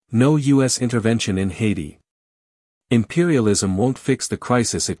No U.S. intervention in Haiti. Imperialism won't fix the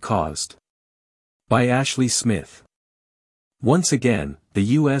crisis it caused. By Ashley Smith. Once again, the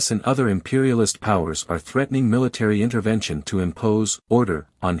U.S. and other imperialist powers are threatening military intervention to impose order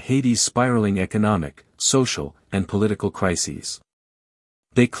on Haiti's spiraling economic, social, and political crises.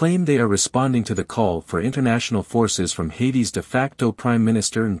 They claim they are responding to the call for international forces from Haiti's de facto Prime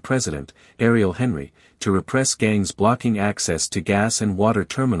Minister and President, Ariel Henry, to repress gangs blocking access to gas and water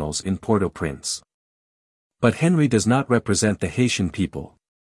terminals in Port-au-Prince. But Henry does not represent the Haitian people.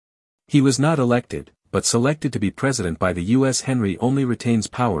 He was not elected, but selected to be president by the U.S. Henry only retains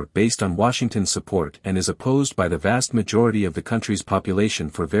power based on Washington's support and is opposed by the vast majority of the country's population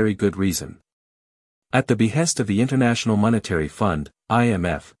for very good reason. At the behest of the International Monetary Fund,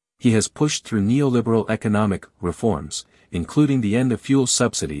 IMF, he has pushed through neoliberal economic reforms, including the end of fuel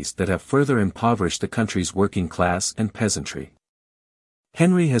subsidies that have further impoverished the country's working class and peasantry.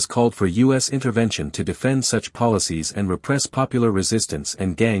 Henry has called for U.S. intervention to defend such policies and repress popular resistance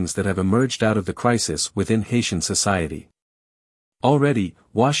and gangs that have emerged out of the crisis within Haitian society. Already,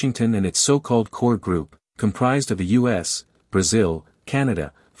 Washington and its so-called core group, comprised of the U.S., Brazil,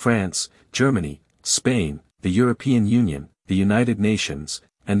 Canada, France, Germany, Spain, the European Union, the United Nations,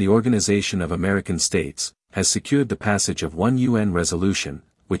 and the Organization of American States, has secured the passage of one UN resolution,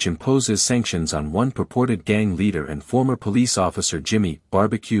 which imposes sanctions on one purported gang leader and former police officer Jimmy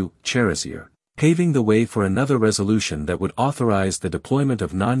 "Barbecue" Cherizier, paving the way for another resolution that would authorize the deployment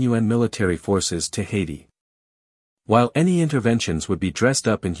of non-UN military forces to Haiti. While any interventions would be dressed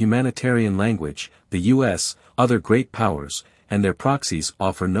up in humanitarian language, the U.S., other great powers, and their proxies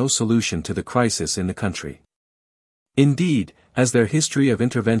offer no solution to the crisis in the country. Indeed, as their history of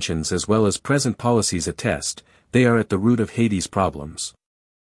interventions as well as present policies attest, they are at the root of Haiti's problems.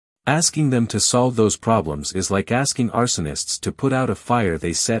 Asking them to solve those problems is like asking arsonists to put out a fire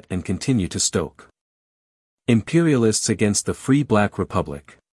they set and continue to stoke. Imperialists against the Free Black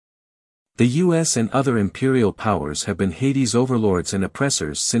Republic. The U.S. and other imperial powers have been Haiti's overlords and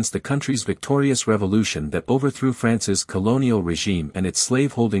oppressors since the country's victorious revolution that overthrew France's colonial regime and its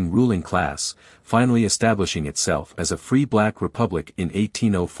slaveholding ruling class, finally establishing itself as a free black republic in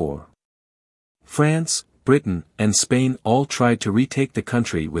 1804. France, Britain, and Spain all tried to retake the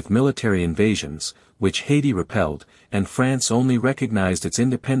country with military invasions, which Haiti repelled, and France only recognized its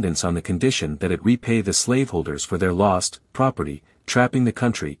independence on the condition that it repay the slaveholders for their lost property, trapping the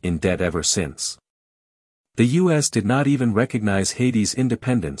country in debt ever since. The U.S. did not even recognize Haiti's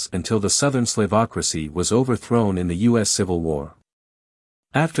independence until the Southern slavocracy was overthrown in the U.S. Civil War.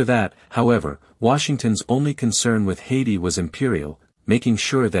 After that, however, Washington's only concern with Haiti was imperial, making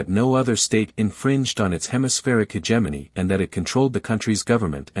sure that no other state infringed on its hemispheric hegemony and that it controlled the country's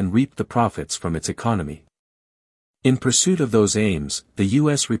government and reaped the profits from its economy. In pursuit of those aims, the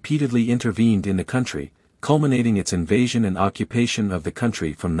U.S. repeatedly intervened in the country, culminating its invasion and occupation of the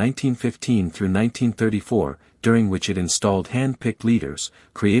country from 1915 through 1934, during which it installed hand-picked leaders,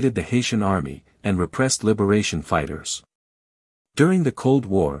 created the Haitian Army, and repressed liberation fighters. During the Cold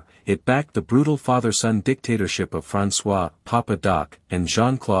War, it backed the brutal father-son dictatorship of François Papa Doc and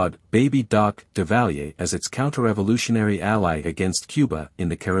Jean-Claude Baby Doc Duvalier as its counter-revolutionary ally against Cuba in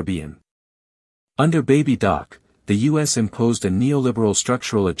the Caribbean. Under Baby Doc, the U.S. imposed a neoliberal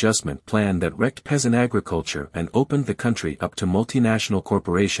structural adjustment plan that wrecked peasant agriculture and opened the country up to multinational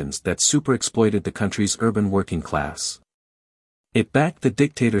corporations that superexploited the country's urban working class. It backed the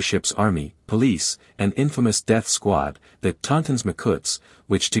dictatorship's army, police, and infamous death squad, the Tontons Macoutes,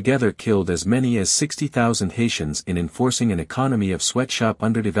 which together killed as many as 60,000 Haitians in enforcing an economy of sweatshop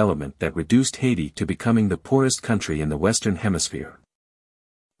underdevelopment that reduced Haiti to becoming the poorest country in the Western Hemisphere.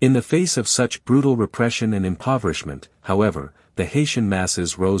 In the face of such brutal repression and impoverishment, however, the Haitian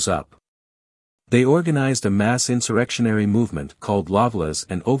masses rose up. They organized a mass insurrectionary movement called Lavlas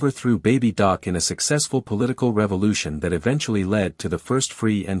and overthrew Baby Doc in a successful political revolution that eventually led to the first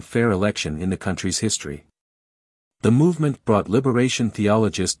free and fair election in the country's history. The movement brought liberation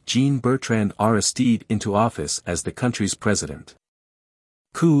theologist Jean-Bertrand Aristide into office as the country's president.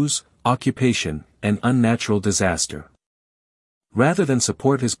 Coups, occupation, and unnatural disaster. Rather than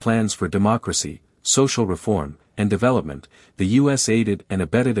support his plans for democracy, social reform, and development, the U.S. aided and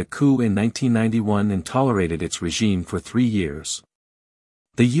abetted a coup in 1991 and tolerated its regime for 3 years.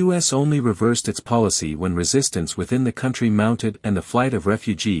 The U.S. only reversed its policy when resistance within the country mounted and the flight of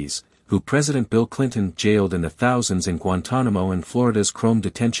refugees, who President Bill Clinton jailed in the thousands in Guantanamo and Florida's Crome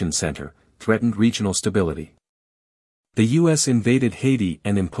Detention Center, threatened regional stability. The U.S. invaded Haiti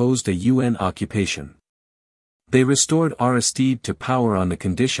and imposed a UN occupation. They restored Aristide to power on the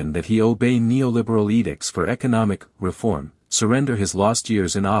condition that he obey neoliberal edicts for economic reform, surrender his lost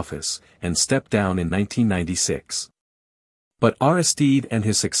years in office, and step down in 1996. But Aristide and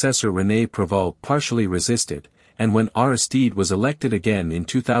his successor René Prévost partially resisted, and when Aristide was elected again in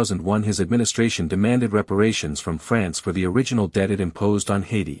 2001 his administration demanded reparations from France for the original debt it imposed on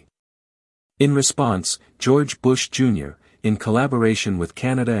Haiti. In response, George Bush Jr., in collaboration with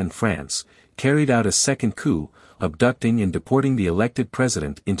Canada and France, carried out a second coup, abducting and deporting the elected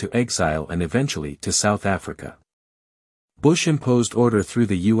president into exile and eventually to South Africa. Bush imposed order through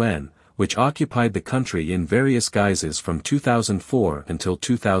the UN, which occupied the country in various guises from 2004 until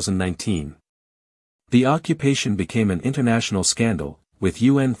 2019. The occupation became an international scandal, with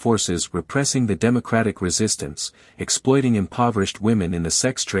UN forces repressing the democratic resistance, exploiting impoverished women in the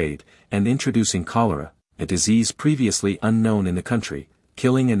sex trade, and introducing cholera, a disease previously unknown in the country,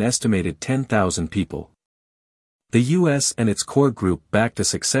 killing an estimated 10,000 people. The US and its core group backed a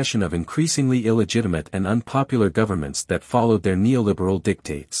succession of increasingly illegitimate and unpopular governments that followed their neoliberal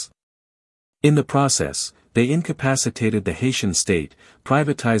dictates. In the process, they incapacitated the Haitian state,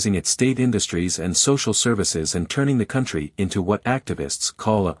 privatizing its state industries and social services and turning the country into what activists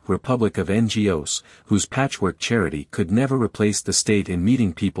call a republic of NGOs, whose patchwork charity could never replace the state in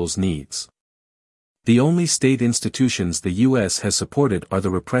meeting people's needs. The only state institutions the US has supported are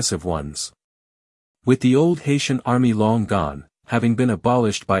the repressive ones. With the old Haitian army long gone, having been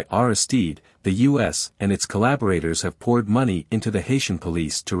abolished by Aristide, the US and its collaborators have poured money into the Haitian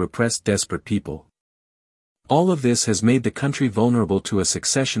police to repress desperate people. All of this has made the country vulnerable to a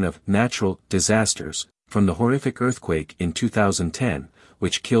succession of natural disasters, from the horrific earthquake in 2010,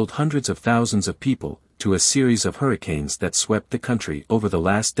 which killed hundreds of thousands of people, to a series of hurricanes that swept the country over the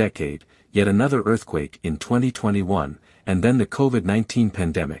last decade, yet another earthquake in 2021, and then the COVID-19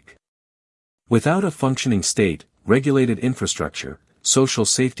 pandemic. Without a functioning state, regulated infrastructure, social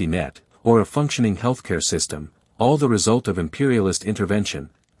safety net, or a functioning healthcare system, all the result of imperialist intervention,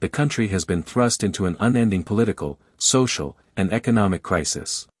 the country has been thrust into an unending political, social, and economic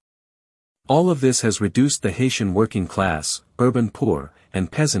crisis. All of this has reduced the Haitian working class, urban poor,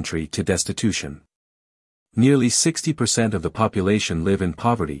 and peasantry to destitution. Nearly 60% of the population live in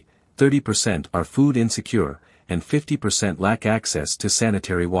poverty, 30% are food insecure, and 50% lack access to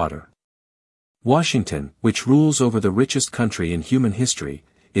sanitary water. Washington, which rules over the richest country in human history,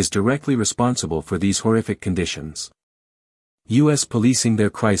 is directly responsible for these horrific conditions. U.S. policing their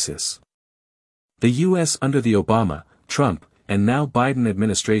crisis. The U.S. under the Obama, Trump, and now Biden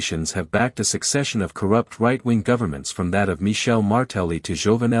administrations have backed a succession of corrupt right-wing governments from that of Michel Martelly to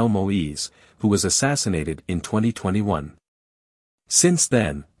Jovenel Moïse, who was assassinated in 2021. Since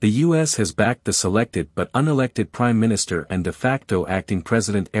then, the U.S. has backed the selected but unelected Prime Minister and de facto acting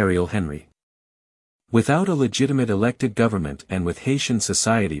President Ariel Henry. Without a legitimate elected government and with Haitian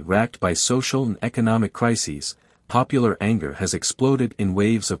society racked by social and economic crises, popular anger has exploded in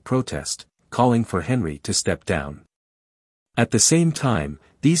waves of protest, calling for Henry to step down. At the same time,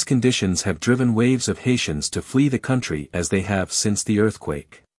 these conditions have driven waves of Haitians to flee the country as they have since the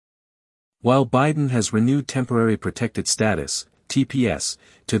earthquake. While Biden has renewed temporary protected status, TPS,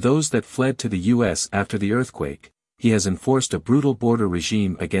 to those that fled to the U.S. after the earthquake, he has enforced a brutal border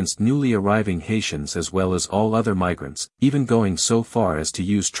regime against newly arriving Haitians as well as all other migrants, even going so far as to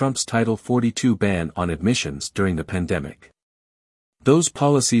use Trump's Title 42 ban on admissions during the pandemic. Those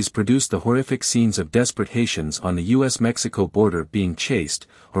policies produced the horrific scenes of desperate Haitians on the U.S.-Mexico border being chased,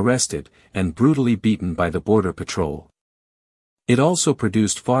 arrested, and brutally beaten by the Border Patrol. It also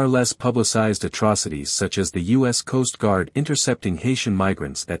produced far less publicized atrocities such as the U.S. Coast Guard intercepting Haitian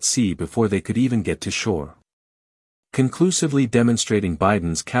migrants at sea before they could even get to shore. Conclusively demonstrating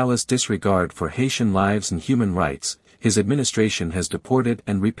Biden's callous disregard for Haitian lives and human rights, his administration has deported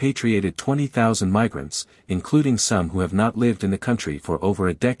and repatriated 20,000 migrants, including some who have not lived in the country for over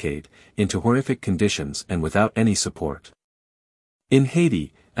a decade, into horrific conditions and without any support. In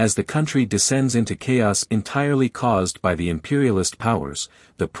Haiti, as the country descends into chaos entirely caused by the imperialist powers,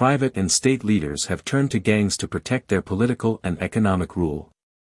 the private and state leaders have turned to gangs to protect their political and economic rule.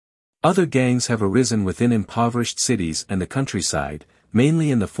 Other gangs have arisen within impoverished cities and the countryside,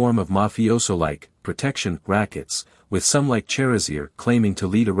 mainly in the form of mafioso-like protection rackets, with some like Cherizier claiming to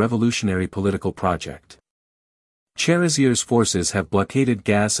lead a revolutionary political project. Cherizier's forces have blockaded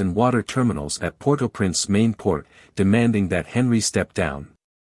gas and water terminals at Port-au-Prince's main port, demanding that Henry step down.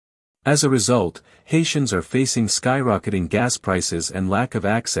 As a result, Haitians are facing skyrocketing gas prices and lack of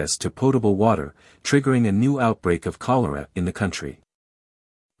access to potable water, triggering a new outbreak of cholera in the country.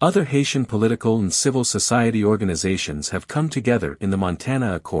 Other Haitian political and civil society organizations have come together in the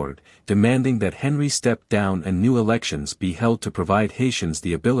Montana Accord, demanding that Henry step down and new elections be held to provide Haitians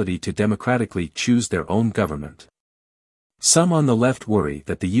the ability to democratically choose their own government. Some on the left worry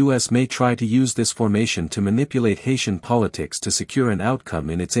that the U.S. may try to use this formation to manipulate Haitian politics to secure an outcome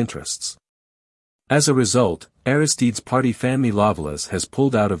in its interests. As a result, Aristide's party Famille Lavalas has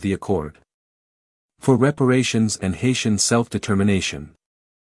pulled out of the accord. For reparations and Haitian self-determination.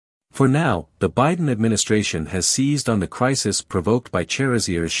 For now, the Biden administration has seized on the crisis provoked by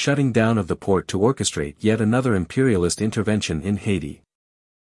Cherazier's shutting down of the port to orchestrate yet another imperialist intervention in Haiti.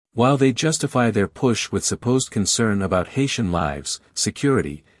 While they justify their push with supposed concern about Haitian lives,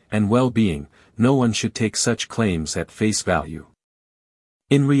 security, and well-being, no one should take such claims at face value.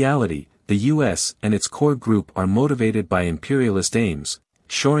 In reality, the U.S. and its core group are motivated by imperialist aims,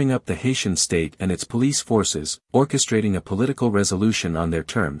 shoring up the Haitian state and its police forces, orchestrating a political resolution on their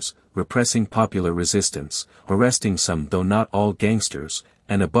terms, repressing popular resistance, arresting some though not all gangsters,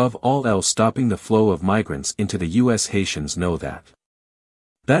 and above all else stopping the flow of migrants into the U.S. Haitians know that.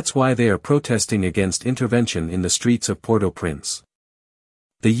 That's why they are protesting against intervention in the streets of Port-au-Prince.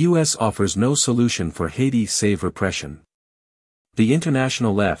 The U.S. offers no solution for Haiti save repression. The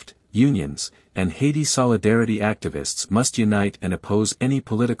international left, unions, and Haiti solidarity activists must unite and oppose any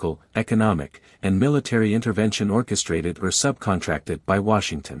political, economic, and military intervention orchestrated or subcontracted by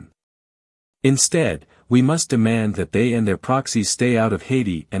Washington. Instead, we must demand that they and their proxies stay out of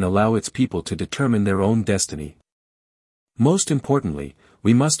Haiti and allow its people to determine their own destiny. Most importantly,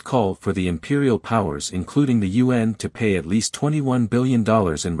 we must call for the imperial powers including the UN to pay at least $21 billion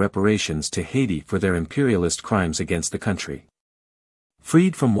in reparations to Haiti for their imperialist crimes against the country.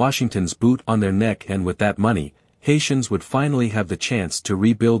 Freed from Washington's boot on their neck, and with that money, Haitians would finally have the chance to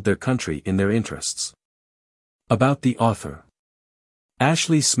rebuild their country in their interests. About the author.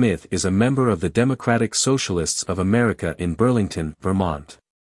 Ashley Smith is a member of the Democratic Socialists of America in Burlington, Vermont.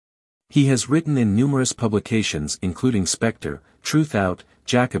 He has written in numerous publications including Spectre, Truth Out,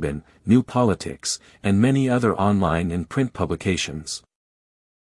 Jacobin, New Politics, and many other online and print publications.